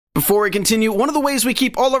Before we continue, one of the ways we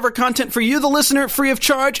keep all of our content for you, the listener, free of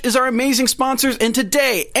charge is our amazing sponsors, and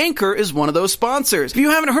today, Anchor is one of those sponsors. If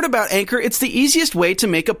you haven't heard about Anchor, it's the easiest way to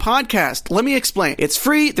make a podcast. Let me explain. It's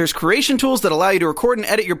free, there's creation tools that allow you to record and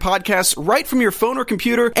edit your podcasts right from your phone or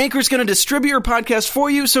computer. Anchor's going to distribute your podcast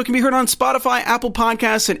for you so it can be heard on Spotify, Apple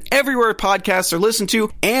Podcasts, and everywhere podcasts are listened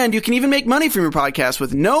to, and you can even make money from your podcast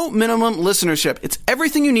with no minimum listenership. It's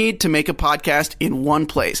everything you need to make a podcast in one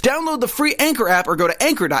place. Download the free Anchor app or go to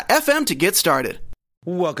anchor.fm to get started.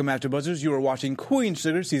 Welcome, After Buzzers. You are watching Queen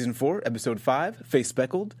Sugar Season 4, Episode 5, Face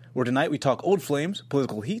Speckled, where tonight we talk old flames,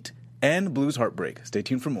 political heat, and blues heartbreak. Stay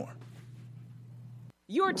tuned for more.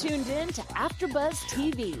 You're tuned in to AfterBuzz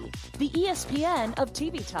TV, the ESPN of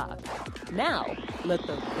TV talk. Now, let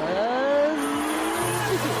the buzz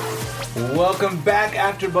begin. Welcome back,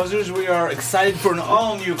 After Buzzers. We are excited for an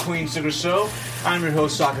all-new Queen Sugar show. I'm your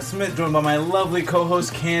host, Shaka Smith, joined by my lovely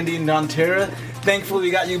co-host, Candy and Dontera. Thankfully,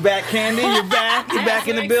 we got you back, Candy. You're back. You're back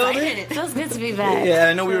in the building. It feels good to be back. Yeah,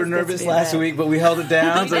 I know we were nervous last week, but we held it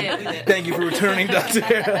down. So thank you for returning,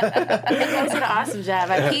 Dontera. You guys did an awesome job.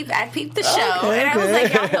 I peeped the show, and I was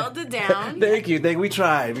like, y'all held it down. Thank you. We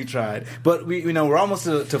tried. But we're almost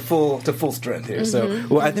to full strength here.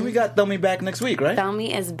 So I think we got Thummy back next week, right?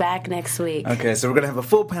 Thummy is back next week. Okay, so we're gonna have a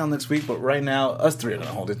full panel next week, but right now us three are gonna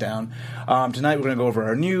hold it down. Tonight we're gonna go over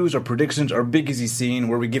our news, our predictions, our Big Easy scene,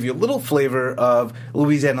 where we give you a little flavor of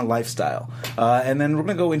Louisiana lifestyle, and then we're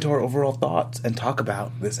gonna go into our overall thoughts and talk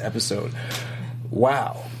about this episode.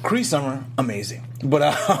 Wow, Cree Summer, amazing. But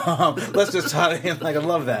let's just tie it in. Like, I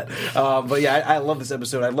love that. But yeah, I love this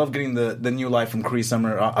episode. I love getting the new life from Cree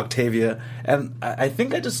Summer, Octavia, and I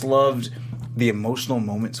think I just loved the emotional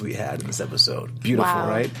moments we had in this episode. Beautiful, wow.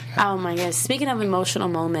 Right? Oh my gosh. Speaking of emotional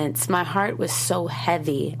moments, my heart was so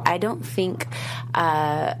heavy. I don't think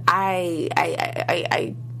I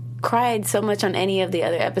cried so much on any of the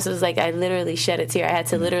other episodes. Like, I literally shed a tear. I had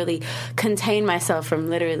to literally contain myself from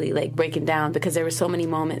literally like breaking down, because there were so many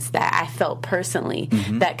moments that I felt personally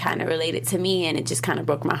that kind of related to me, and it just kind of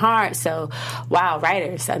broke my heart. So wow,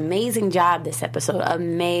 writers, amazing job this episode.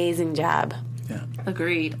 Amazing job. Yeah.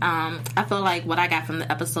 Agreed. I feel like what I got from the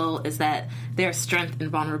episode is that there's strength in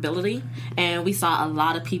vulnerability, and we saw a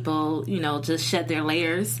lot of people, just shed their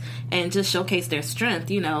layers and just showcase their strength.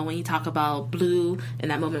 When you talk about Blue in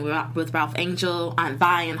that moment with Ralph Angel, Aunt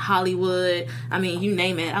Vi in Hollywood, I mean, you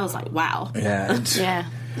name it. I was like, wow. Yeah. Yeah.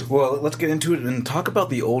 Well, let's get into it and talk about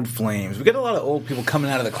the old flames. We got a lot of old people coming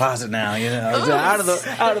out of the closet now, out of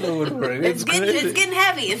the woodwork. It's getting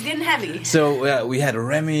heavy. It's getting heavy. So we had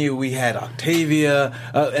Remy, we had Octavia,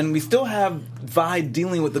 and we still have Vi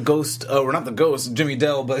dealing with the ghost, or not the ghost, Jimmy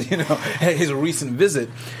Dell, but his recent visit.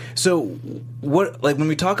 So when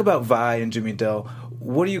we talk about Vi and Jimmy Dell,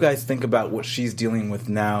 what do you guys think about what she's dealing with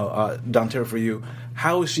now? Dontera, for you,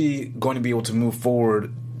 how is she going to be able to move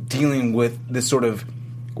forward dealing with this sort of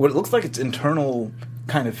what it looks like it's internal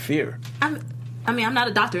kind of fear? I'm not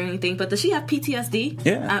a doctor or anything, but does she have PTSD?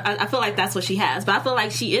 Yeah. I feel like that's what she has, but I feel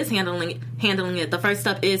like she is handling it. The first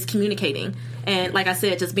step is communicating. And like I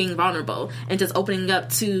said, just being vulnerable and just opening up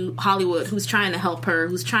to Hollywood, who's trying to help her,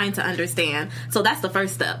 who's trying to understand. So that's the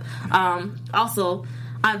first step. Also,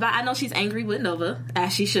 I know she's angry with Nova,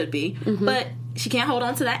 as she should be, but she can't hold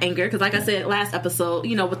on to that anger, because like I said last episode,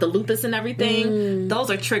 with the lupus and everything, those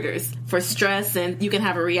are triggers for stress, and you can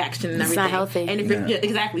have a reaction and everything. It's not healthy. And if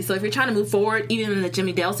exactly. So if you're trying to move forward, even in the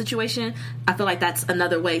Jimmy Dale situation, I feel like that's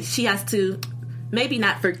another way. She has to maybe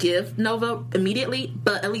not forgive Nova immediately,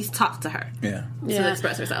 but at least talk to her. Yeah. To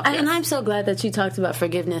express herself. And I'm so glad that you talked about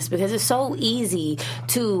forgiveness, because it's so easy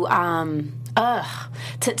to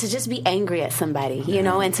just be angry at somebody,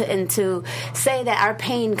 and to say that our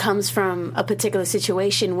pain comes from a particular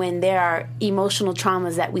situation when there are emotional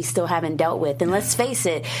traumas that we still haven't dealt with. And let's face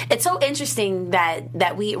it, it's so interesting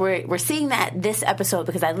that we're seeing that this episode,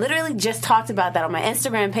 because I literally just talked about that on my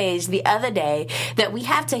Instagram page the other day, that we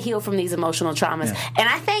have to heal from these emotional traumas. Yeah. And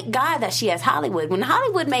I thank God that she has Hollywood. When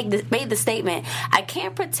Hollywood made the statement, I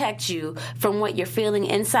can't protect you from what you're feeling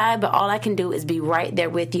inside, but all I can do is be right there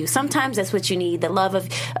with you. Sometimes that's what you need, the love of,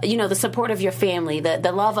 the support of your family,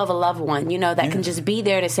 the love of a loved one, that can just be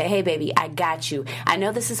there to say, hey, baby, I got you. I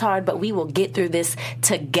know this is hard, but we will get through this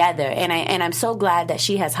together. And I'm so glad that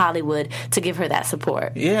she has Hollywood to give her that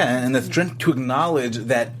support. Yeah, and the strength to acknowledge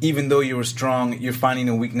that even though you were strong, you're finding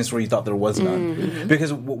a weakness where you thought there was none.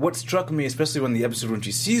 Because what struck me, especially when the episode when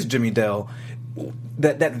she sees Jimmy Dell,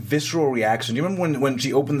 that visceral reaction. Do you remember when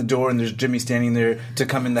she opened the door and there's Jimmy standing there to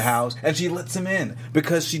come in the house, and she lets him in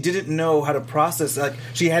because she didn't know how to process, like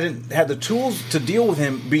she hadn't had the tools to deal with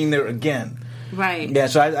him being there again. Right. Yeah,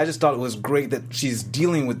 so I just thought it was great that she's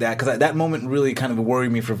dealing with that, because that moment really kind of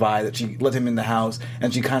worried me for Vi, that she let him in the house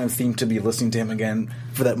and she kind of seemed to be listening to him again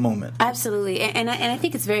for that moment. Absolutely. And I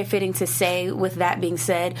think it's very fitting to say, with that being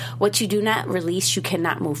said, what you do not release, you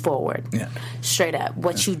cannot move forward. Yeah. Straight up.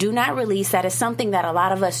 What you do not release, that is something that a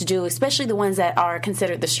lot of us do, especially the ones that are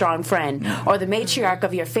considered the strong friend or the matriarch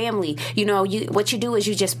of your family. You know, what you do is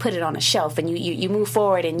you just put it on a shelf and you move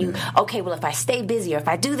forward and you, okay, well, if I stay busy or if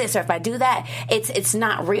I do this or if I do that, it's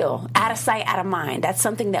not real. Out of sight, out of mind. That's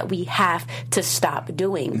something that we have to stop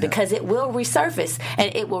doing because it will resurface,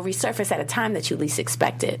 and it will resurface at a time that you least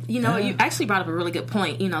expect it. You know, you actually brought up a really good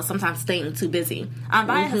point, you know, sometimes staying too busy.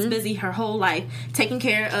 Maya has busy her whole life taking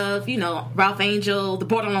care of, you know, Ralph Angel, the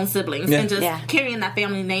borderline siblings, and just carrying that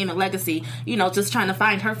family name and legacy, you know, just trying to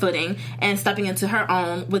find her footing and stepping into her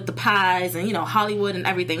own with the pies and, you know, Hollywood and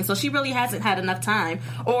everything. So she really hasn't had enough time,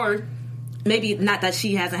 or maybe not that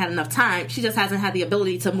she hasn't had enough time, she just hasn't had the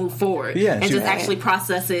ability to move forward and just actually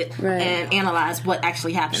process it and analyze what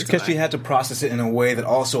actually happened. Because she had to process it in a way that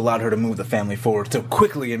also allowed her to move the family forward so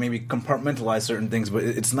quickly and maybe compartmentalize certain things. But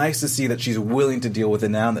it's nice to see that she's willing to deal with it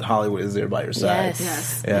now, and that Hollywood is there by her side.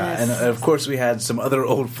 And of course we had some other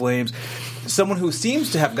old flames. Someone who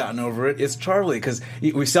seems to have gotten over it is Charlie, because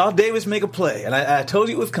we saw Davis make a play, and I told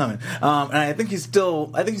you it was coming. And I think he's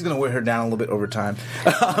going to wear her down a little bit over time.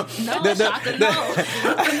 Shaka, no.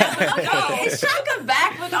 Is Shaka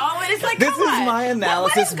back with all of it? It's like, this come on. is my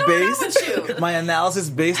analysis what is going on with you? My analysis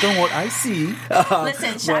based on what I see.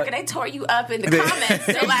 Listen, Shaka, they tore you up in the comments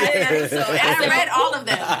the last episode, and I read all of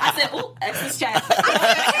them. I said, ooh, X's chat.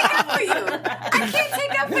 I can't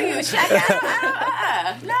take up for you,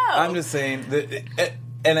 Shaka. No. I'm just saying that.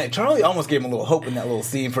 And Charlie almost gave him a little hope in that little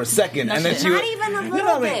scene for a second, and then she not even a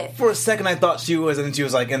little bit. For a second, I thought she was, and then she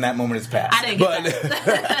was like, "In that moment, it's past." I didn't get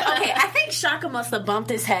that. Okay, I think Shaka must have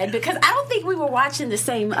bumped his head because I don't think we were watching the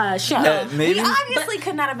same show. Maybe. We obviously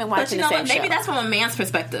could not have been watching the same show. Maybe that's from a man's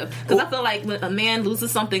perspective, because I feel like when a man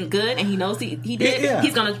loses something good and he knows he did,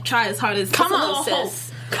 he's going to try as hard as come on,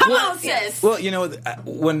 sis. Come on, sis. Well, you know,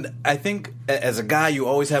 when I think as a guy, you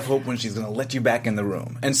always have hope when she's going to let you back in the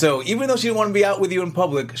room. And so even though she didn't want to be out with you in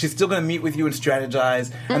public, she's still going to meet with you and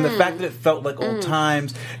strategize. And the fact that it felt like old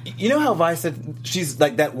times. You know how Vi said she's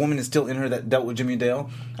like that woman is still in her that dealt with Jimmy Dale?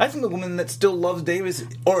 I think the woman that still loves Davis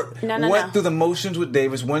or went through the motions with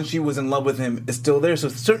Davis when she was in love with him is still there. So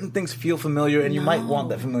certain things feel familiar, and you might want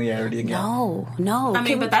that familiarity again. No. I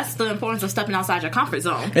mean, but that's the importance of stepping outside your comfort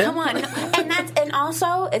zone. Come on. And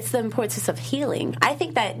also, it's the importance of healing. I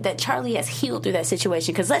think that Charlie has healed through that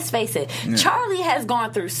situation, because let's face it, Charlie has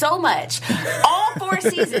gone through so much, all 4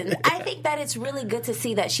 seasons. I think that it's really good to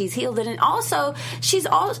see that she's healed it, and also she's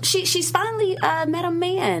finally met a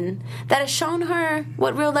man that has shown her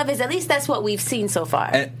what real love is. At least that's what we've seen so far.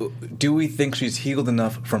 And do we think she's healed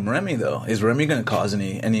enough from Remy, though? Is Remy going to cause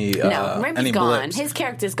any no, Remy's any gone. blips? His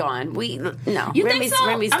character's gone. You Remy's think so?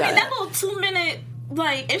 Remy's done. I mean, that little 2-minute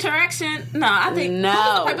interaction. No, I think no. What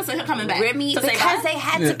was the purpose of him coming back? Remy, because they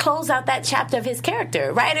had to close out that chapter of his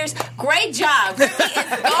character. Writers, great job. Remy is gone.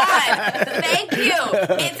 Thank you.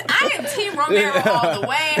 I am Team Romero all the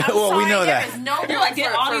way. I'm sorry, we know there that. is no You're room like,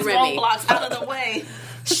 get for all these Remy. roadblocks out of the way.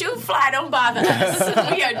 Shoot fly, don't bother us.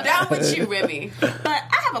 We are done with you, Remy. But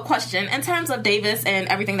I have a question in terms of Davis and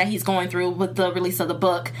everything that he's going through with the release of the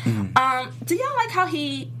book. Do y'all like how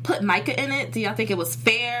he put Micah in it? Do y'all think it was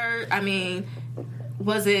fair? I mean,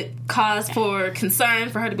 was it cause for concern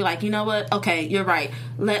for her to be like, you know what? Okay, you're right.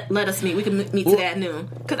 Let us meet. We can meet today at noon.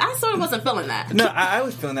 Because I sort of wasn't feeling that. No, I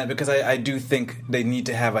was feeling that because I do think they need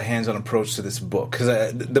to have a hands-on approach to this book.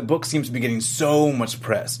 Because the book seems to be getting so much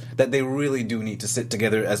press that they really do need to sit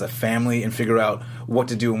together as a family and figure out what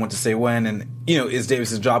to do and what to say when. And, you know, is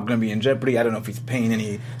Davis's job going to be in jeopardy? I don't know if he's paying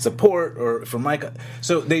any support or for Micah.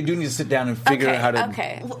 So they do need to sit down and figure out how to...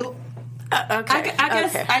 Okay.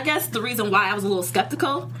 I guess the reason why I was a little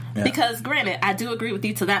skeptical, because granted, I do agree with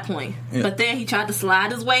you to that point, but then he tried to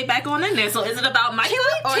slide his way back on in there. So is it about Micah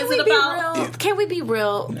or is it about... Can we be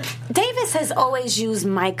real? Davis has always used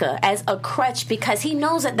Micah as a crutch because he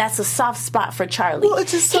knows that that's a soft spot for Charlie. Well,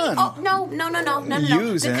 it's his son. No.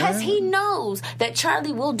 Use because him. he knows that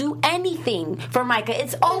Charlie will do anything for Micah.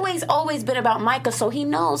 It's always been about Micah, so he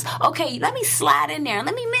knows, okay, let me slide in there.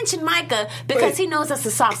 Let me mention Micah because he knows that's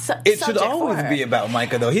a soft subject. It should always be about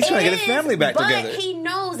Micah, though. He's trying to get his family back together. But he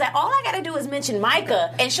knows that all I got to do is mention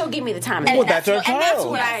Micah, and she'll give me the time. Well, that's our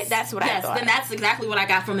child. And that's what I thought. Then that's exactly what I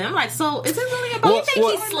got from him. I'm like, so is it really about? You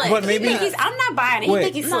think he's slick? But maybe I'm not buying it. You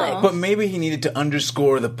think he's slick? But maybe he needed to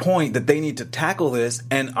underscore the point that they need to tackle this.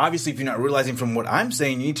 And obviously, if you're not realizing from what I'm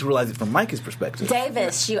saying, you need to realize it from Micah's perspective.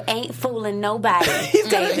 Davis, you ain't fooling nobody. He's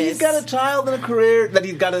got a child and a career that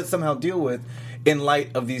he's got to somehow deal with in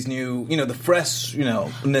light of these new, the fresh,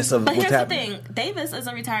 ness of but what's happening. But here's the thing. Davis is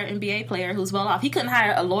a retired NBA player who's well off. He couldn't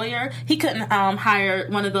hire a lawyer. He couldn't hire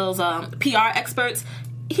one of those PR experts.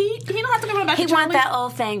 He don't have to go back to Charlie. He want that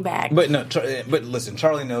old thing back. But no, but listen,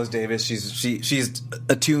 Charlie knows Davis. She's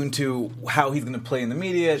attuned to how he's going to play in the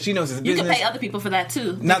media. She knows his business. You can pay other people for that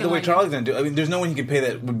too. Not the way Charlie's going to do. I mean, there's no one you can pay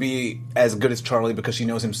that would be as good as Charlie because she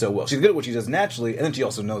knows him so well. She's good at what she does naturally, and then she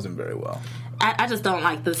also knows him very well. I just don't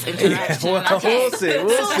like this interaction. Yeah, well, we'll see. So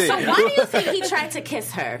why do you think he tried to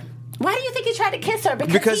kiss her? Why do you think he tried to kiss her?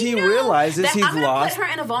 Because he realizes that he's I'm gonna lost. Put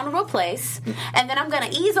her in a vulnerable place, and then I'm going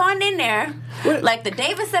to ease on in there, like the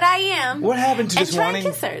Davis that I am. What happened to just wanting?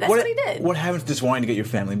 Kiss her. That's what he did. What happened to just wanting to get your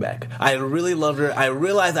family back? I really loved her. I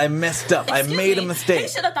realized I messed up. I made a mistake. He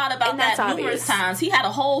should have thought about that numerous times. He had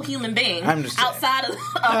a whole human being outside of a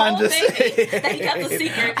whole baby that he kept a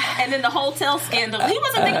secret, and then the hotel scandal. He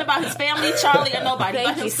wasn't thinking about his family, Charlie, or nobody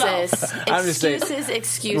but himself.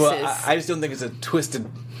 Excuses. Well, I just don't think it's a twisted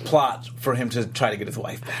plot for him to try to get his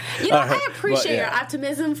wife back. I appreciate your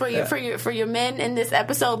optimism for your men in this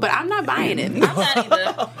episode, but I'm not buying it. I'm not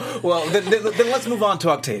either. Well, then let's move on to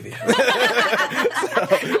Octavia.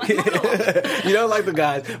 You don't like the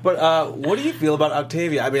guys, but what do you feel about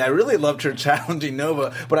Octavia? I mean, I really loved her challenging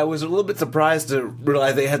Nova, but I was a little bit surprised to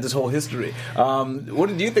realize they had this whole history. What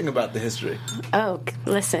did you think about the history? Oh,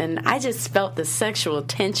 listen, I just felt the sexual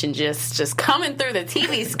tension just coming through the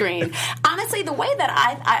TV screen. Honestly, the way that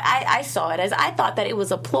I saw it as I thought that it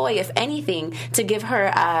was a ploy, if anything, to give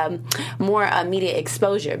her more media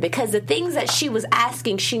exposure, because the things that she was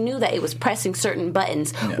asking, she knew that it was pressing certain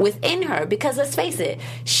buttons within her, because let's face it,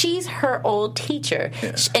 she's her old teacher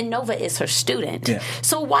and Nova is her student.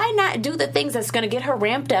 So why not do the things that's going to get her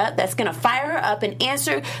ramped up, that's going to fire her up and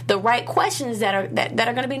answer the right questions that are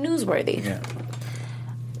going to be newsworthy?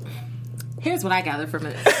 Here's what I gathered from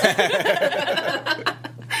it.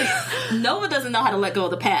 Nova doesn't know how to let go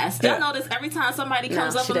of the past. Y'all notice every time somebody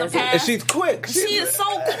comes up with the past, and she's quick. She is so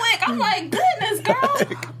quick. I'm like, goodness, girl.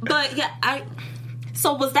 But yeah,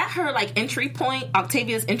 so was that her entry point,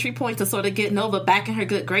 Octavia's entry point to sort of get Nova back in her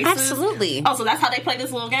good graces? Absolutely. Oh, so that's how they play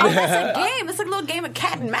this little game? Oh, that's a game. It's a little game of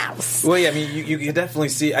cat and mouse. Well, yeah, I mean, you can definitely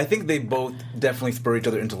see, I think they both definitely spur each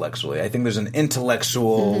other intellectually. I think there's an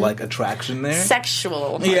intellectual, attraction there.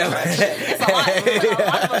 Sexual. Yeah. It's a lot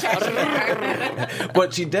of attraction there.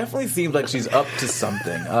 But she definitely seems like she's up to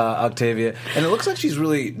something, Octavia. And it looks like she's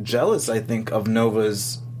really jealous, I think, of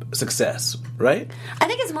Nova's success, right? I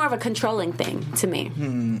think it's more of a controlling thing to me.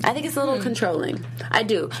 I think it's a little controlling. I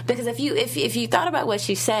do, because if you thought about what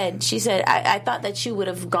she said, I thought that you would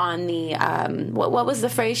have gone the what was the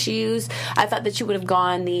phrase she used? I thought that you would have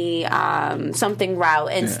gone the something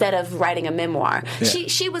route instead of writing a memoir.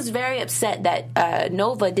 She was very upset that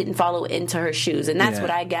Nova didn't follow into her shoes, and that's what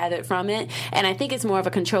I gathered from it. And I think it's more of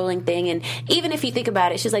a controlling thing. And even if you think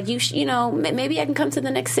about it, she's like, you know, maybe I can come to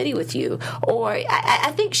the next city with you, or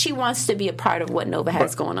I think she wants to be a part of what Nova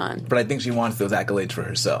has going on. But I think she wants those accolades for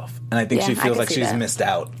herself. And I think she feels like she's missed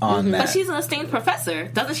out on that. But she's an esteemed professor.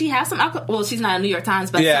 Doesn't she have some well, she's not a New York Times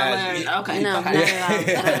bestseller. Okay. No, okay.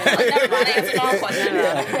 Never mind. Answer all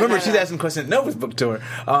questions. Remember, she's asking questions in Nova's book tour.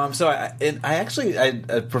 So I actually had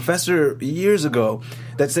a professor years ago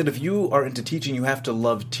that said if you are into teaching, you have to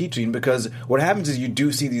love teaching, because what happens is you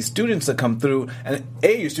do see these students that come through, and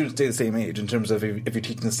your students stay the same age in terms of if you're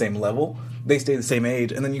teaching the same level, they stay the same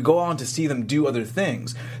age, and then you go on to see them do other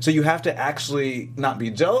things. So you have to actually not be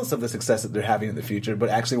jealous of the success that they're having in the future, but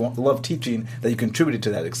actually love teaching that you contributed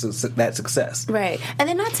to that success. Right. And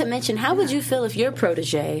then not to mention, how would you feel if your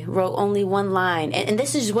protege wrote only one line? And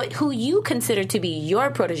this is who you consider to be your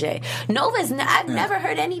protege. Nova's, I've never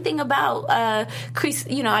heard anything about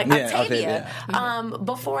Octavia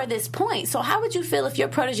before this point. So how would you feel if your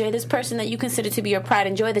protege, this person that you consider to be your pride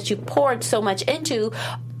and joy, that you poured so much into,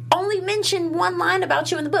 only mentioned one line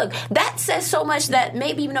about you in the book? That says so much that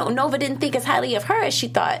maybe Nova didn't think as highly of her as she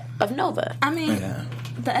thought of Nova. I mean,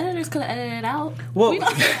 the editors could have edited it out. Well,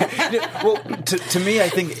 to me, I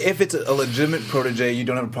think if it's a legitimate protege, you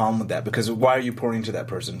don't have a problem with that, because why are you pouring into that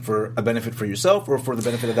person? For a benefit for yourself or for the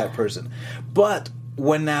benefit of that person? But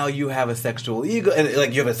when now you have a sexual ego,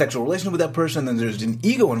 and you have a sexual relationship with that person, then there's an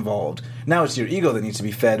ego involved. Now it's your ego that needs to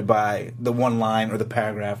be fed by the one line or the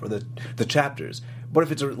paragraph or the chapters. But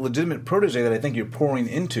if it's a legitimate protege that I think you're pouring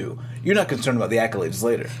into, you're not concerned about the accolades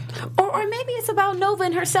later. Or maybe it's about Nova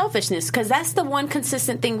and her selfishness, because that's the one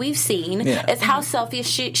consistent thing we've seen is how selfish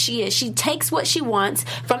she is. She takes what she wants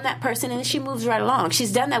from that person and she moves right along.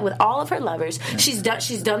 She's done that with all of her lovers. She's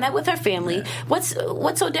done that with her family. What's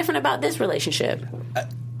so different about this relationship?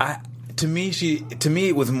 To me,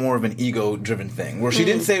 it was more of an ego-driven thing, where she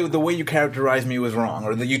didn't say the way you characterized me was wrong,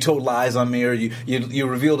 or that you told lies on me, or you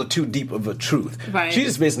revealed a too deep of a truth. Right. She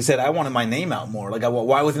just basically said, I wanted my name out more. Like,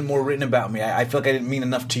 why wasn't more written about me? I feel like I didn't mean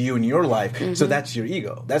enough to you in your life. So that's your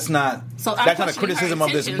ego. That's not a criticism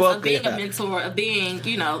of this book. Of being a mentor, of being,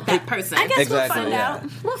 that person. I guess Exactly, we'll find out.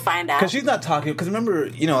 We'll find out. Because she's not talking. Because remember,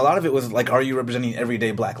 a lot of it was like, are you representing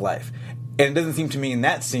everyday black life? And it doesn't seem to me in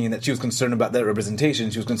that scene that she was concerned about that representation.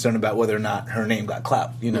 She was concerned about whether or not her name got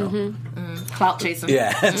clout, Clout chasing.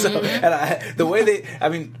 Yeah. So, and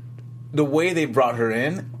the way they brought her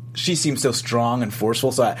in, she seems so strong and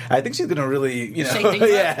forceful. So I think she's going to really, shake things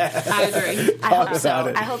up. I agree.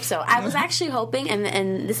 I hope so. I was actually hoping,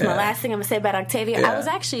 and this is my last thing I'm going to say about Octavia. I was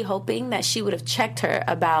actually hoping that she would have checked her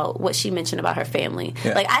about what she mentioned about her family.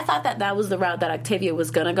 Yeah. Like, I thought that was the route that Octavia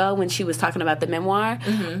was going to go when she was talking about the memoir.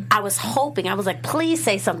 I was hoping. I was like, please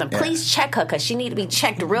say something. Please check her, because she need to be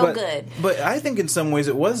checked real good. But I think in some ways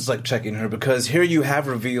it was like checking her, because here you have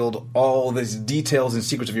revealed all these details and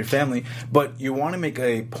secrets of your family, but you want to make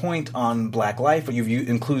a point on black life, but you've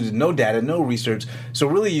included no data, no research. So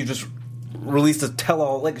really, you just released a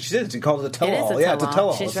tell-all, like she did. She called it a tell-all. It's a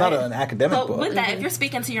tell-all. It's not an academic book. But with that, if you're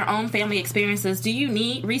speaking to your own family experiences, do you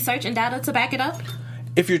need research and data to back it up?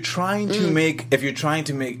 If you're trying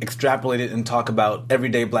to extrapolate it and talk about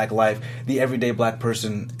everyday black life, the everyday black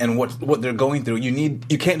person, and what they're going through,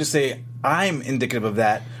 you can't just say, I'm indicative of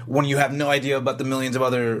that, when you have no idea about the millions of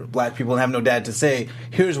other black people and have no data to say,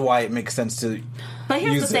 here's why it makes sense to. But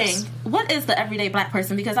here's the thing. What is the everyday black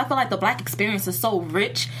person? Because I feel like the black experience is so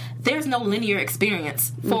rich. There's no linear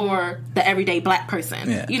experience for the everyday black person.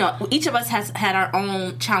 Yeah. Each of us has had our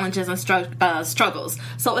own challenges and struggles.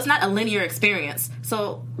 So it's not a linear experience.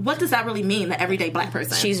 So what does that really mean, the everyday black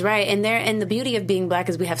person? She's right. And the beauty of being black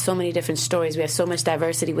is we have so many different stories. We have so much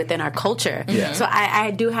diversity within our culture. Yeah. So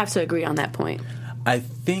I do have to agree on that point. I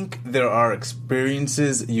think there are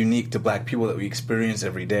experiences unique to black people that we experience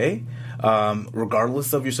every day,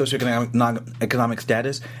 regardless of your socioeconomic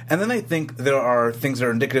status. And then I think there are things that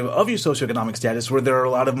are indicative of your socioeconomic status where there are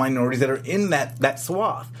a lot of minorities that are in that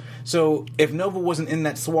swath. So if Nova wasn't in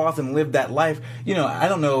that swath and lived that life, I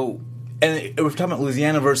don't know. And if we're talking about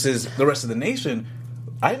Louisiana versus the rest of the nation,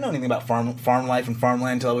 I didn't know anything about farm life and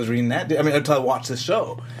farmland until I was reading that. Until I watched this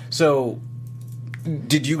show. So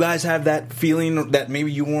did you guys have that feeling that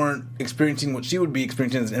maybe you weren't experiencing what she would be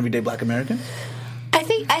experiencing as an everyday black American? I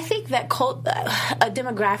think that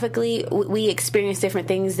demographically we experience different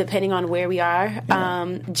things depending on where we are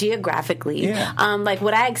geographically. Yeah. Like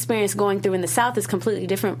what I experienced going through in the South is completely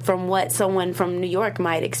different from what someone from New York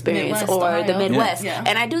might experience, Midwest, or Ohio. the Midwest. Yeah.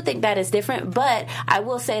 And I do think that is different, but I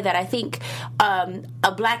will say that I think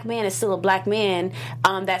a black man is still a black man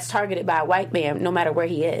that's targeted by a white man no matter where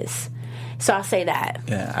he is. So I'll say that.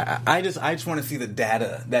 Yeah, I just want to see the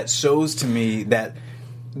data that shows to me that,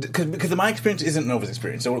 because my experience isn't Nova's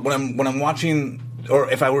experience. So when I'm watching, or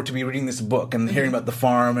if I were to be reading this book and hearing about the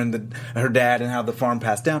farm and her dad and how the farm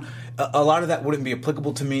passed down, a lot of that wouldn't be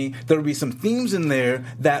applicable to me. There would be some themes in there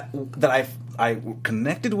that I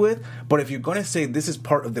connected with. But if you're going to say this is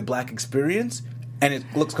part of the black experience, and it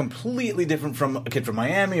looks completely different from a kid from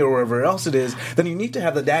Miami or wherever else it is, then you need to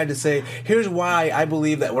have the data to say, here's why I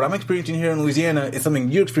believe that what I'm experiencing here in Louisiana is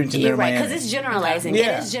something you're experiencing there in Miami. You're right, because it's generalizing.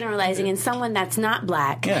 Yeah. It is generalizing. And someone that's not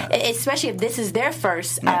black, especially if this is their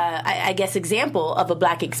first, I guess, example of a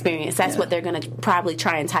black experience, that's what they're going to probably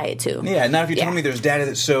try and tie it to. Yeah, now if you tell me there's data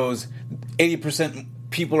that shows 80%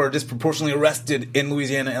 people are disproportionately arrested in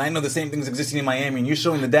Louisiana, and I know the same thing's existing in Miami, and you're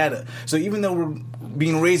showing the data. So even though we're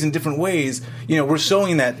being raised in different ways, we're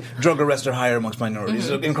showing that drug arrests are higher amongst minorities,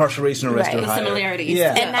 incarceration arrests are higher. Similarities.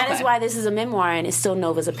 Yeah. And that is why this is a memoir, and it's still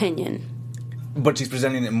Nova's opinion. But she's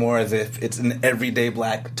presenting it more as if it's an everyday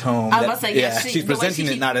black tome. I was about to say, she's presenting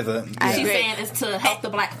it not as a. She's saying it's to help the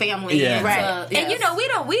black family. Yeah. And Right. And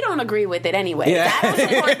we don't agree with it anyway. Yeah. I don't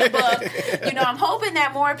support the book. I'm hoping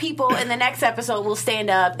that more people in the next episode will stand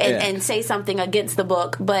up and say something against the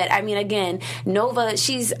book. But I mean, again, Nova,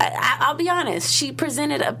 I'll be honest, she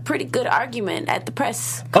presented a pretty good argument at the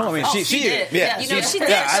press conference. I mean, she did. Yeah. She did.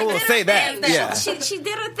 Yeah, I will did say her that. thing. Yeah. She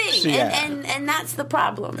did her thing. And that's the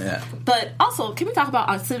problem. Yeah. But also, can we talk about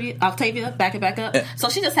Octavia? Back it back up. Yeah. So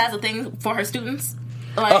she just has a thing for her students.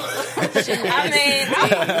 Like, She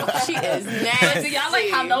is nasty. do y'all like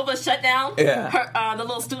how Nova shut down her, the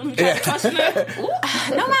little student who tried to question her?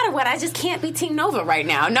 No matter what, I just can't be Team Nova right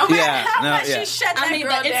now. No matter how much she shut that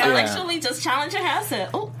girl but down. intellectually, just challenging her. I said,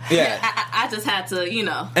 I just had to,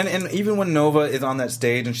 And even when Nova is on that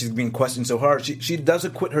stage and she's being questioned so hard, she does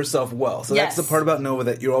acquit herself well. So that's the part about Nova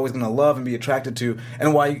that you're always going to love and be attracted to,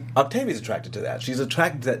 and why Octavia's attracted to that. She's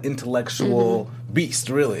attracted to that intellectual beast,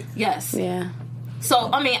 really. Yes. Yeah.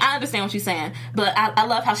 So, I mean, I understand what you're saying, but I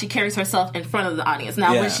love how she carries herself in front of the audience.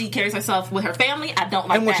 Now, when she carries herself with her family, I don't like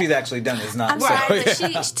that. And what she's actually done is not. I'm sorry,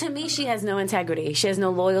 but to me, she has no integrity. She has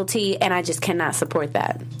no loyalty, and I just cannot support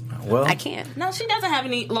that. Well, I can't. No, she doesn't have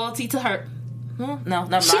any loyalty to her. No, never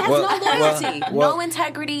mind. She has no loyalty, no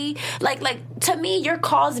integrity. Like to me, your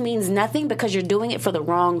cause means nothing because you're doing it for the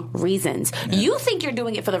wrong reasons. Yeah. You think you're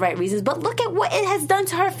doing it for the right reasons, but look at what it has done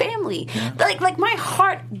to her family. Yeah. Like my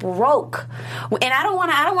heart broke, and I don't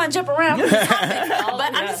want to jump around with the topic,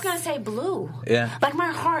 but I'm just gonna say Blue. Yeah, like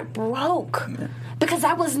my heart broke because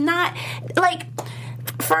I was not like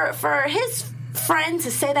for his friend to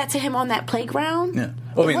say that to him on that playground. Yeah.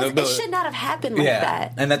 It should not have happened like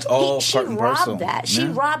that. And that's all part and parcel. She robbed that. She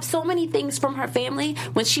robbed so many things from her family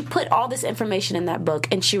when she put all this information in that book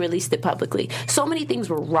and she released it publicly. So many things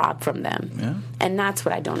were robbed from them. Yeah. And that's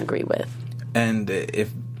what I don't agree with. And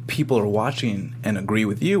if people are watching and agree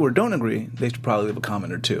with you or don't agree, they should probably leave a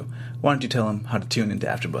comment or two. Why don't you tell them how to tune into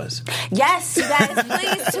AfterBuzz? Yes, you guys,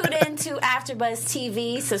 please tune in to AfterBuzz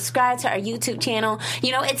TV. Subscribe to our YouTube channel.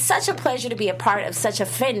 You know, it's such a pleasure to be a part of such a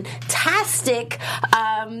fantastic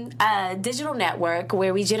digital network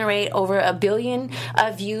where we generate over 1 billion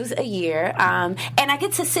views a year. And I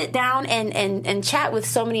get to sit down and chat with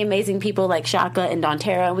so many amazing people like Shaka and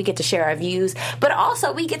Dontera, and we get to share our views. But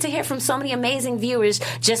also, we get to hear from so many amazing viewers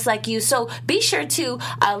just like you. So be sure to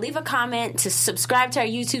leave a comment, to subscribe to our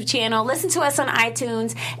YouTube channel, listen to us on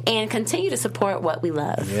iTunes, and continue to support what we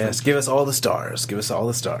love. Yes, give us all the stars. Give us all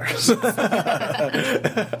the stars.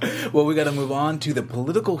 Well, we got to move on to the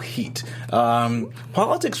political heat.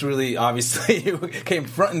 Politics really, obviously, came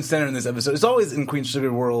front and center in this episode. It's always in Queen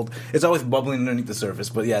Sugar world. It's always bubbling underneath the surface.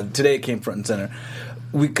 But yeah, today it came front and center.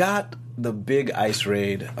 We got the big ICE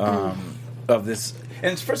raid of this.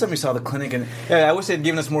 And it's the first time we saw the clinic, and I wish they'd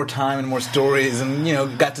given us more time and more stories, and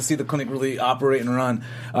got to see the clinic really operate and run.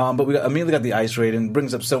 But we immediately got the ICE raid, and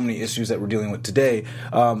brings up so many issues that we're dealing with today.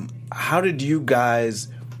 How did you guys?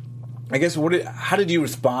 I guess how did you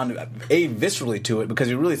respond? Viscerally to it, because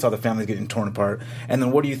you really saw the families getting torn apart, and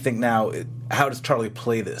then what do you think now? How does Charlie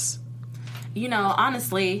play this?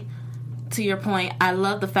 Honestly, to your point, I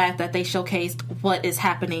love the fact that they showcased what is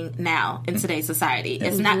happening now in today's society.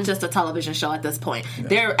 It's not just a television show at this point. Yeah.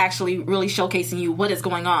 They're actually really showcasing you what is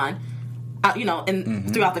going on,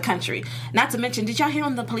 throughout the country. Not to mention, did y'all hear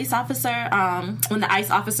when the police officer, when the ICE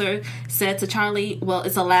officer said to Charlie, well,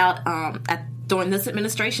 it's allowed during this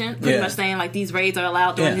administration, pretty much saying like these raids are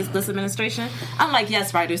allowed during this administration. I'm like,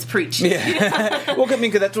 yes, writers, preach. Yeah. Well, I mean,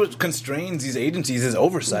 because that's what constrains these agencies is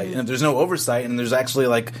oversight. And if there's no oversight and there's actually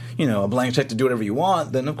a blank check to do whatever you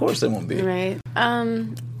want, then of course there won't be. Right.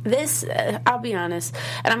 This, I'll be honest,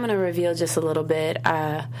 and I'm going to reveal just a little bit.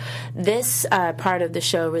 This part of the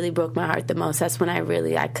show really broke my heart the most. That's when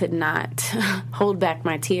I could not hold back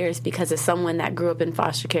my tears, because as someone that grew up in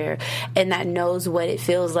foster care and that knows what it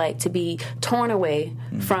feels like to be torn away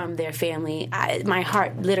from their family, my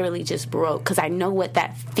heart literally just broke, because I know what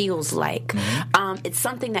that feels like. It's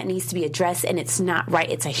something that needs to be addressed, and it's not right.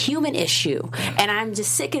 It's a human issue, and I'm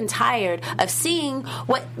just sick and tired of seeing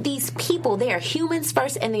what these people, they are humans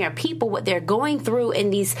first, and they are people, what they're going through in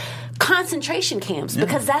these concentration camps,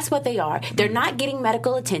 because that's what they are. They're not getting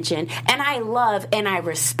medical attention, and I love and I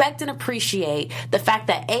respect and appreciate the fact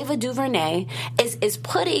that Ava DuVernay is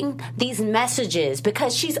putting these messages,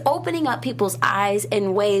 because she's opening up people's eyes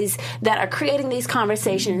in ways that are creating these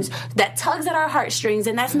conversations that tugs at our heartstrings,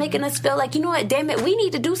 and that's making us feel like, you know what, damn it, we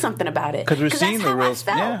need to do something about it. Because that's how I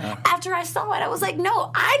felt after I saw it. I was like,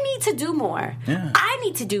 no, I need to do more. I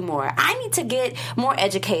need to do more. I need to get more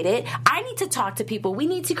educated. I need to talk to people. We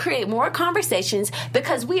need to create more conversations,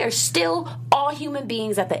 because we are still all human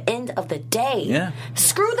beings at the end of the day.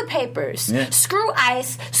 Screw the papers. Screw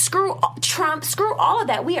ICE. Screw Trump. Screw all of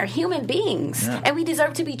that. We are human beings, and we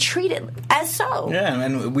deserve to be treated as so.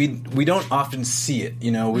 And we don't often see it.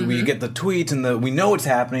 We get the tweets and we know what's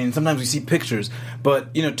happening, and sometimes we see pictures,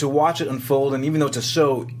 but to watch it unfold, and even though it's a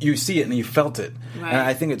show, you see it and you felt it. Right. And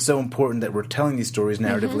I think it's so important that we're telling these stories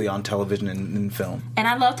narratively on television and in film. And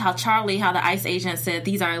I loved how the ICE agent said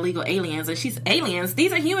these are illegal aliens, and she's aliens.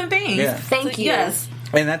 These are human beings. Thank you. Yes.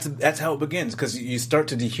 And that's how it begins, because you start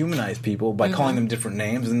to dehumanize people by calling them different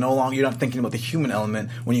names, and no longer you're not thinking about the human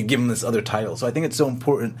element when you give them this other title. So I think it's so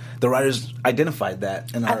important the writers identified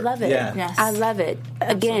that. I love it. Yeah. Yes. I love it.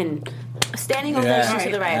 Again, standing ovation to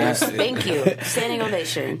the writers. Thank you. Standing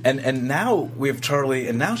ovation. And now we have Charlie,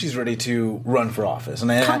 and now she's ready to run for office.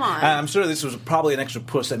 And Come on. I'm sure this was probably an extra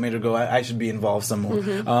push that made her go, I should be involved some more.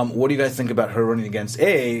 What do you guys think about her running against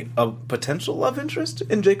a potential love interest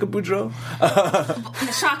in Jacob Boudreaux?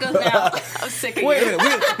 Shaka now. I'm sick of Wait a you.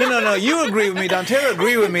 minute. No. You agree with me. Dantera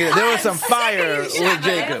agreed with me that there was some fire with Shaka,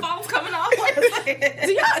 Jacob. headphones coming off. Wait a second.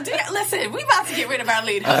 Do y'all listen, we about to get rid of our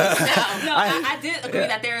lead host now. No, I did agree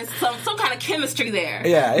that there is some kind of chemistry there.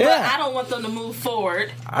 Yeah. But I don't want them to move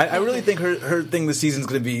forward. I really think her thing this season is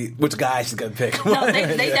going to be which guy she's going to pick. No, they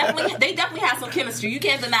definitely have some chemistry. You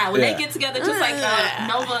can't deny when they get together, just like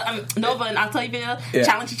Nova and Octavia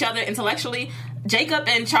challenge each other intellectually. Jacob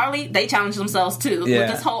and Charlie, they challenge themselves too with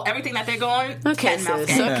this whole everything that they're going. Okay, cat and mouse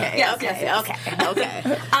sis. game. Okay, Yes.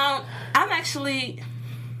 okay. I'm actually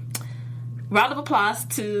round of applause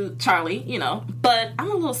to Charlie, but I'm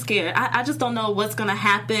a little scared. I just don't know what's going to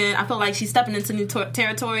happen. I feel like she's stepping into new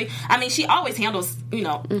territory. I mean, she always handles,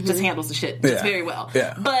 just handles the shit just very well.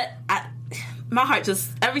 Yeah. But my heart just,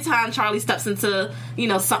 every time Charlie steps into,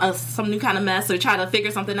 some new kind of mess or try to figure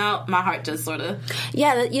something out, my heart just sort of...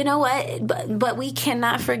 Yeah, you know what? But we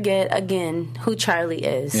cannot forget, again, who Charlie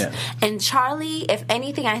is. Yeah. And Charlie, if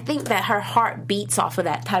anything, I think that her heart beats off of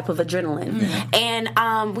that type of adrenaline. Mm-hmm.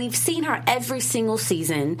 And we've seen her every single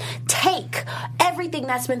season take everything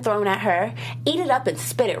that's been thrown at her, eat it up, and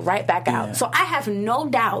spit it right back out. Yeah. So I have no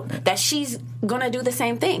doubt that she's going to do the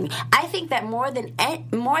same thing. I think that more than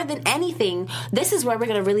anything, this is where we're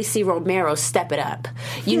going to really see Romero step it up.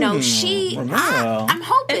 Romero. I'm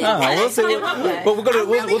hoping. We'll do that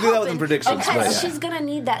with the predictions. Because she's going to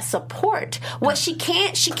need that support. She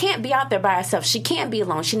can't be out there by herself. She can't be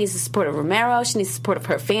alone. She needs the support of Romero. She needs the support of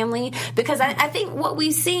her family. Because I think what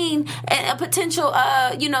we've seen, a potential,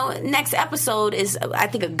 next episode is, I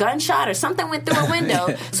think, a gunshot or something went through her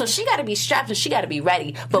window. So she got to be strapped and she got to be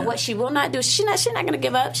ready. But what she will not do, she's not going to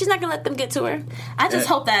give up. She's not going to let them get to her. I just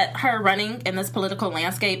hope that her running in this political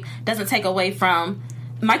landscape doesn't take away from...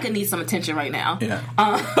 Micah needs some attention right now. Yeah.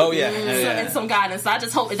 And some guidance. So I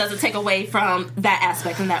just hope it doesn't take away from that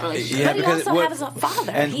aspect in that relationship. Yeah, But he also has a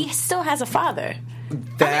father. He still has a father.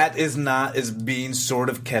 That is being sort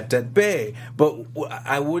of kept at bay. But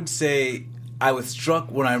I would say I was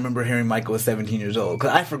struck when I remember hearing Michael was 17 years old.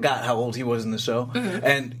 Because I forgot how old he was in the show. Mm-hmm.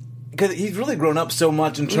 And because he's really grown up so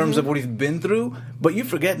much in terms of what he's been through. But you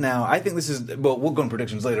forget now, I think this is... Well, we'll go in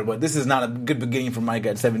predictions later, but this is not a good beginning for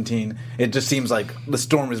Micah at 17. It just seems like the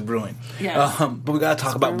storm is brewing. Yes. But we got to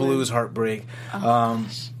talk about Blue's heartbreak.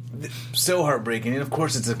 So heartbreaking. And of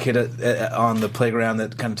course it's a kid on the playground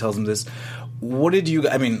that kind of tells him this. What did you...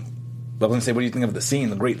 I mean... I was going to say, what do you think of the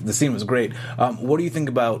scene? The scene was great. What do you think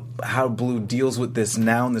about how Blue deals with this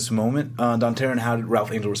now in this moment? Dantera, and how did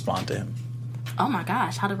Ralph Angel respond to him? Oh my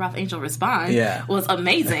gosh, how did Ralph Angel respond? Yeah. Was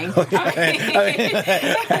amazing. But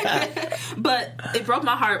it broke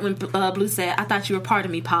my heart when Blue said, "I thought you were part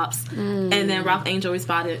of me, Pops." And then Ralph Angel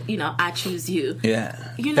responded, "I choose you." Yeah.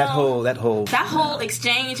 That whole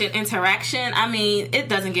exchange and interaction, I mean, it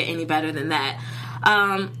doesn't get any better than that.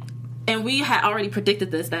 And we had already predicted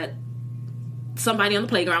this, that somebody on the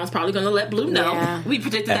playground was probably going to let Blue know. Yeah. We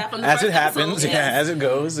predicted that from the first episode. As it happens, as it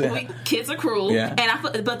goes. Yeah. Kids are cruel. Yeah.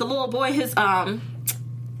 But the little boy, his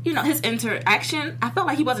interaction, I felt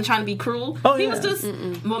like he wasn't trying to be cruel. He was just,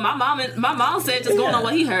 well, my mom said just going on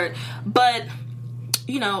what he heard. But,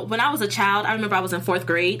 when I was a child, I remember I was in 4th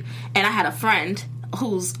grade, and I had a friend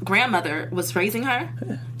whose grandmother was raising her.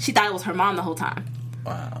 Yeah. She thought it was her mom the whole time.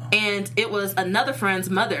 Wow. And it was another friend's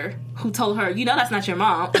mother who told her, that's not your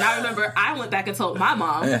mom. And I remember I went back and told my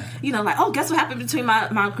mom, guess what happened between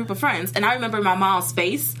my group of friends? And I remember my mom's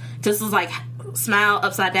face just was like, smile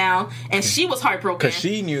upside down, and she was heartbroken because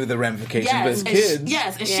she knew the ramifications as kids.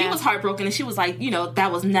 She was heartbroken, and she was like,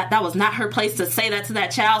 that was not her place to say that to that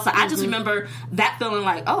child. So I just remember that feeling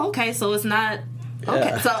like, oh, okay, so it's not...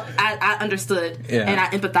 Okay, so I understood and I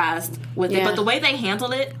empathized with it. But the way they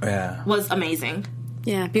handled it was amazing.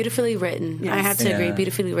 Yeah, beautifully written. Yes. I have to agree,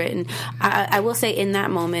 beautifully written. I will say in that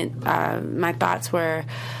moment, my thoughts were,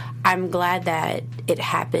 I'm glad that it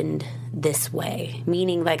happened this way.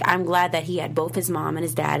 Meaning, like, I'm glad that he had both his mom and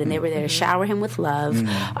his dad, and they were there to shower him with love.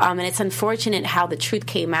 And it's unfortunate how the truth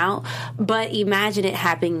came out, but imagine it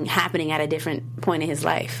happening at a different point in his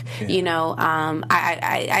life. You know,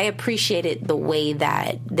 I appreciated the way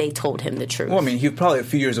that they told him the truth. Well, I mean, he's probably a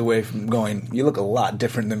few years away from going, you look a lot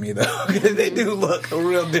different than me, though. They do look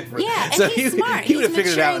real different. Yeah, and so he's smart. He would have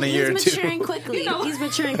figured it out in a year or two. He's maturing quickly. He's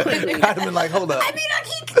maturing quickly. I'd have been like, hold up. I mean, like,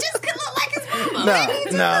 he just could look like his mama. No, Maybe he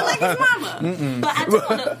just look like his mama. But I do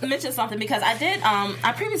want to mention something because I did.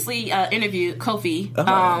 I previously interviewed Kofi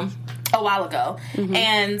a while ago,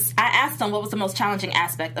 and I asked him what was the most challenging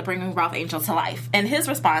aspect of bringing Ralph Angel to life, and his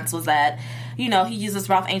response was that, you know, he uses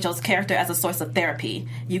Ralph Angel's character as a source of therapy.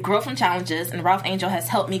 You grow from challenges, and Ralph Angel has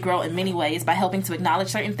helped me grow in many ways by helping to acknowledge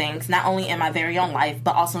certain things, not only in my very own life,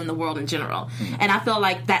 but also in the world in general. And I feel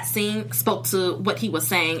like that scene spoke to what he was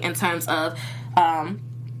saying in terms of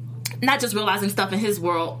not just realizing stuff in his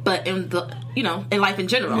world, but in the, you know, in life in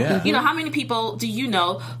general. Yeah. You know, how many people do you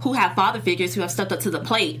know who have father figures who have stepped up to the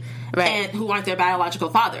plate and who aren't their biological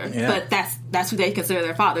father, but that's who they consider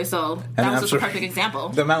their father. So that was just a perfect example.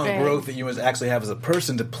 The amount of growth that you must actually have as a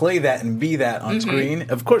person to play that and be that on screen,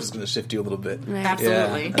 of course, it's going to shift you a little bit.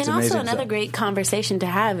 Absolutely. Yeah, and also another great conversation to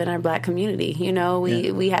have in our Black community. You know,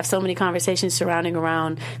 we have so many conversations surrounding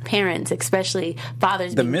around parents, especially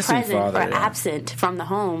fathers being present or absent from the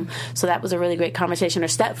home. So that was a really great conversation, or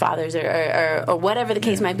stepfathers, or whatever the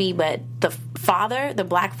case might be. But the father, the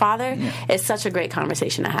Black father, is such a great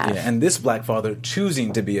conversation to have. Yeah, and this Black father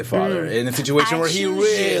choosing to be a father in a situation where he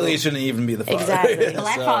really shouldn't even be the father. Exactly.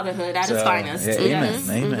 Black fatherhood at its finest. Yeah,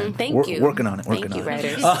 amen. Thank you. Working on it. Thank you,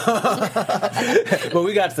 writers. But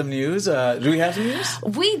we got some news. Do we have some news?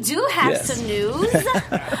 We do have some news.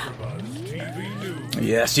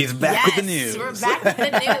 Yeah, she's back with the news. We're back with the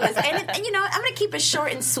news. And you know, I'm going to keep it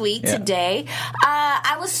short and sweet today.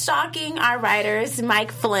 I was stalking our writers,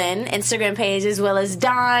 Mike Flynn, Instagram page, as well as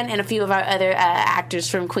Don and a few of our other actors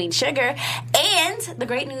from Queen Sugar. And the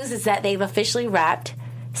great news is that they've officially wrapped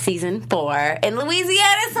Season 4 in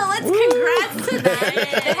Louisiana, so let's congrats to them.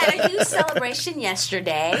 They had a huge celebration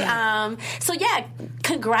yesterday. So yeah,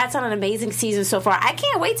 congrats on an amazing season so far. I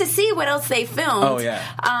can't wait to see what else they filmed. Oh yeah.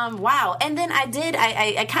 Wow. And then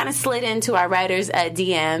I kind of slid into our writer's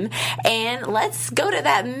DM, and let's go to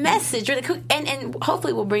that message really quick, and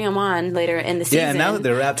hopefully we'll bring them on later in the season. Yeah, now that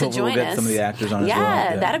they're wrapped, hopefully we'll get some of the actors on as well.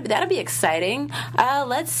 Yeah, that'll be exciting.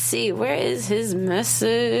 Let's see, where is his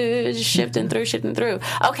message? Shifting through.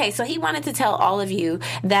 Okay, so he wanted to tell all of you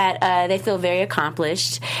that they feel very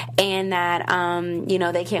accomplished, and that you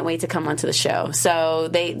know, they can't wait to come onto the show. So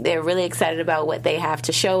they're really excited about what they have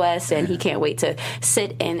to show us, and he can't wait to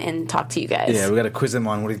sit and talk to you guys. Yeah, we got to quiz him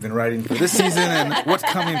on what he's been writing for this season and what's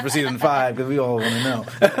coming for season 5, because we all want to know.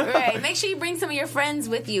 Right. Make sure you bring some of your friends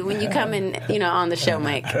with you when you come in, you know, on the show,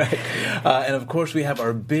 Mike. Right. And of course, we have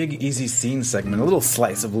our big easy scene segment, a little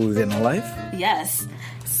slice of Louisiana life. Yes.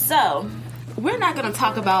 So we're not going to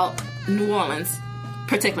talk about New Orleans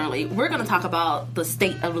particularly. We're going to talk about the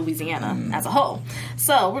state of Louisiana as a whole.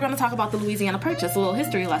 So we're going to talk about the Louisiana Purchase, a little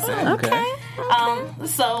history lesson. Okay.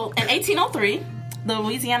 So in 1803, the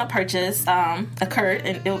Louisiana Purchase occurred,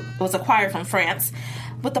 and it was acquired from France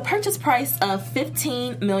with the purchase price of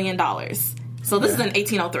 $15 million. So this is in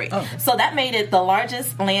 1803. Oh. So that made it the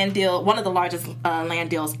largest land deal, one of the largest land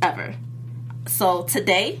deals ever. So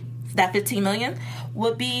today, that $15 million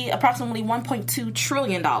would be approximately $1.2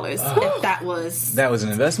 trillion if that was... That was an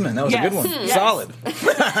investment. That was a good one. Yes. Solid.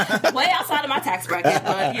 Way outside of my tax bracket,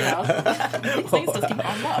 but, you know, things just keep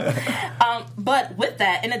on up. But with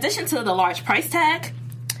that, in addition to the large price tag,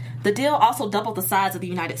 the deal also doubled the size of the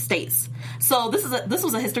United States. So this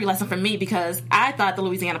was a history lesson for me, because I thought the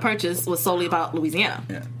Louisiana Purchase was solely about Louisiana.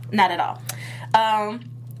 Yeah. Not at all.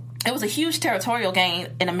 It was a huge territorial gain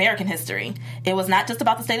in American history. It was not just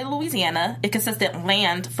about the state of Louisiana. It consisted of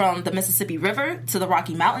land from the Mississippi River to the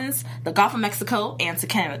Rocky Mountains, the Gulf of Mexico, and to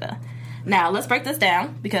Canada. Now, let's break this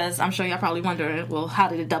down, because I'm sure y'all probably wondering, well, how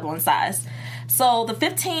did it double in size? So the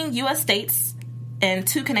 15 U.S. states and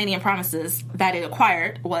 2 Canadian provinces that it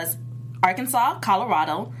acquired was Arkansas,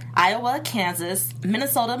 Colorado, Iowa, Kansas,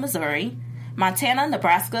 Minnesota, Missouri, Montana,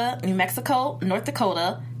 Nebraska, New Mexico, North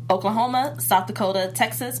Dakota, Oklahoma, South Dakota,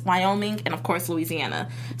 Texas, Wyoming, and of course Louisiana.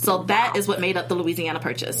 So that is what made up the Louisiana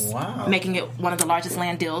Purchase, making it one of the largest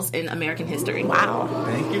land deals in American history. Wow!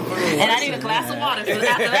 Thank you for and I need a glass of water for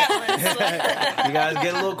after that one. You guys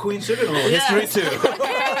get a little Queen Sugar and a little history too.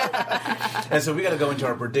 And so we got to go into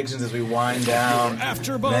our predictions as we wind down.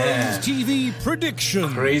 AfterBuzz TV prediction.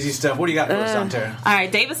 Crazy stuff. What do you got for us, Dante? All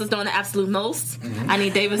right, Davis is doing the absolute most. I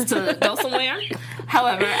need Davis to go somewhere.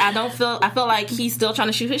 However, I feel like he's still trying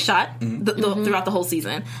to shoot his shot throughout the whole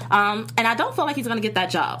season. And I don't feel like he's going to get that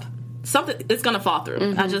job. Something it's going to fall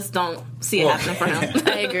through. I just don't see it happening for him.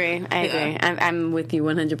 I agree. I'm with you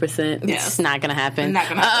 100%. Yes. It's not going to happen. Not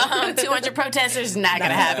gonna happen. 200 protesters, not going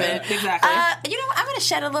to happen. Exactly. I'm going to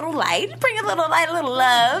shed a little light, bring a little light, a little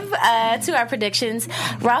love to our predictions.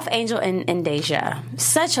 Ralph Angel and Deja,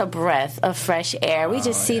 such a breath of fresh air. We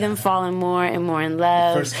just see them falling more and more in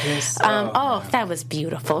love. First kiss. That was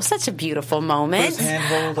beautiful. Such a beautiful moment. First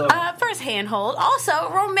handhold. First handhold. Also,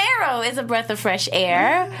 Romero is a breath of fresh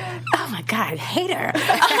air. Oh my God, hater.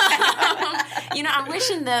 I'm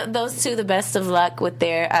wishing those two the best of luck with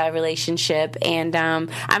their relationship, and I'm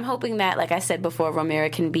hoping that, like I said before, Romero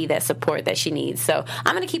can be that support that she needs. So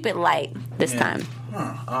I'm going to keep it light this time.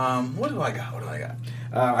 What do I got?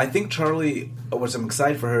 I think Charlie, which I'm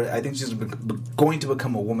excited for her, I think she's going to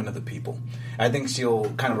become a woman of the people. I think she'll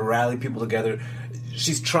kind of rally people together.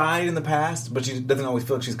 She's tried in the past, but she doesn't always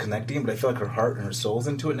feel like she's connecting, but I feel like her heart and her soul's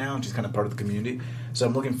into it now, and she's kind of part of the community. So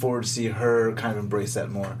I'm looking forward to see her kind of embrace that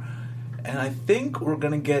more. And I think we're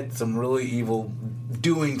going to get some really evil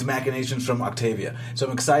doings, machinations from Octavia. So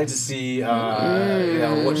I'm excited to see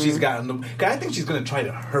what she's got. I think she's going to try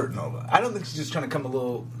to hurt Nova. I don't think she's just trying to come a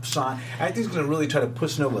little shy. I think she's going to really try to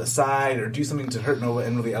push Nova aside or do something to hurt Nova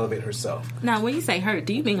and really elevate herself. Now, when you say hurt,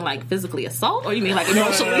 do you mean like physically assault or you mean like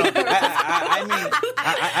emotionally? I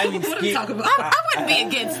mean, what are we talking about? I wouldn't be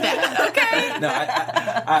against that, okay? No,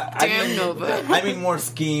 Damn Nova. I mean more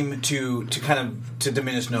scheme to kind of to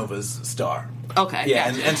diminish Nova's star. Okay. Yeah,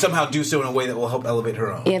 and somehow do so in a way that will help elevate her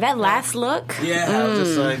own. Yeah, that last look. Yeah,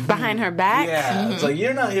 just like behind her back. Yeah, it's like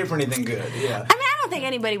you're not here for anything good. Yeah. I mean, I don't think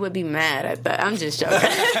anybody would be mad at that. I'm just joking.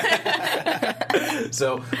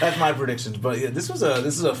 So that's my predictions. But yeah, this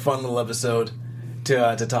is a fun little episode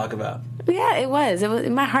to talk about. Yeah, it was.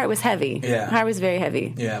 My heart was heavy. Yeah, my heart was very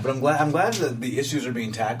heavy. Yeah, but I'm glad that the issues are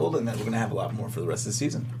being tackled and that we're going to have a lot more for the rest of the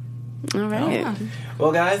season. All right. Oh.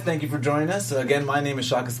 Well, guys, thank you for joining us. Again, my name is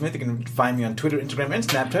Shaka Smith. You can find me on Twitter, Instagram, and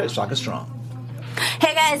Snapchat at Shaka Strong.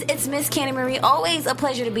 Hey guys, it's Miss Candy Marie. Always a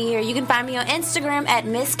pleasure to be here. You can find me on Instagram at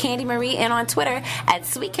Miss Candy Marie and on Twitter at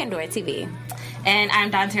Sweet Kendora TV. And I'm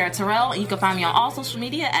Dontera Terrell, and you can find me on all social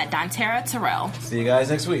media at Dontera Terrell. See you guys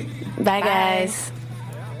next week. Bye guys.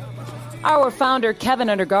 Our founder, Kevin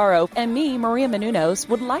Undergaro, and me, Maria Menounos,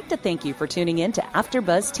 would like to thank you for tuning in to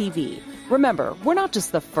AfterBuzz TV. Remember, we're not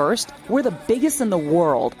just the first, we're the biggest in the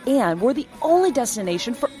world, and we're the only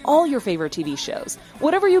destination for all your favorite TV shows.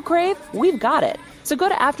 Whatever you crave, we've got it. So go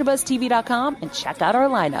to AfterBuzzTV.com and check out our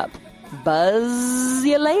lineup. Buzz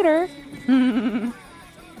you later. The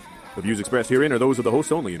views expressed herein are those of the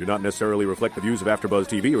hosts only and do not necessarily reflect the views of AfterBuzz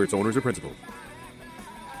TV or its owners or principals.